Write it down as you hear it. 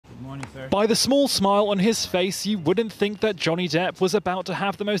By the small smile on his face, you wouldn't think that Johnny Depp was about to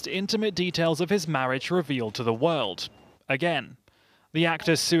have the most intimate details of his marriage revealed to the world. Again. The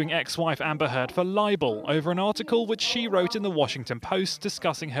actor's suing ex-wife Amber Heard for libel over an article which she wrote in the Washington Post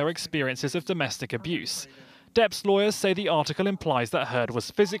discussing her experiences of domestic abuse. Depp's lawyers say the article implies that Heard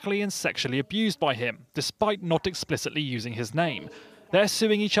was physically and sexually abused by him, despite not explicitly using his name. They're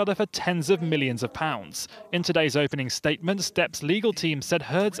suing each other for tens of millions of pounds. In today's opening statement, Depp's legal team said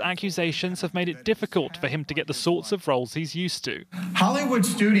Heard's accusations have made it difficult for him to get the sorts of roles he's used to. Hollywood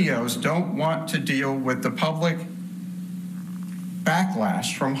studios don't want to deal with the public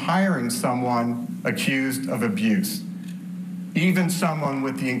backlash from hiring someone accused of abuse, even someone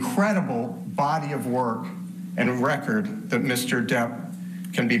with the incredible body of work and record that Mr.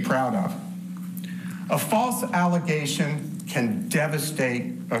 Depp can be proud of. A false allegation can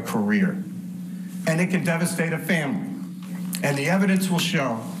devastate a career, and it can devastate a family. And the evidence will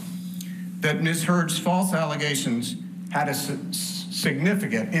show that Ms. Heard's false allegations had a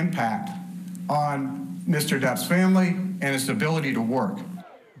significant impact on Mr. Depp's family and his ability to work.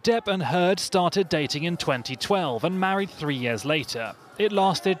 Depp and Heard started dating in 2012 and married 3 years later. It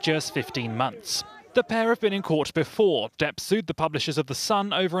lasted just 15 months. The pair have been in court before. Depp sued the publishers of The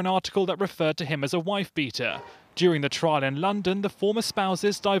Sun over an article that referred to him as a wife-beater. During the trial in London, the former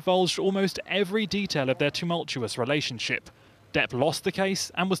spouses divulged almost every detail of their tumultuous relationship. Depp lost the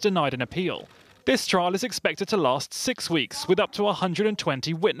case and was denied an appeal. This trial is expected to last 6 weeks, with up to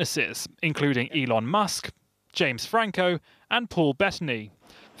 120 witnesses, including Elon Musk, James Franco and Paul Bettany.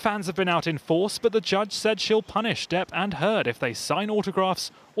 Fans have been out in force, but the judge said she'll punish Depp and Heard if they sign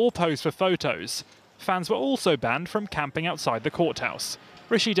autographs or pose for photos. Fans were also banned from camping outside the courthouse.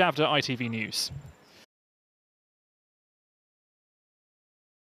 Rishi Davda, ITV News.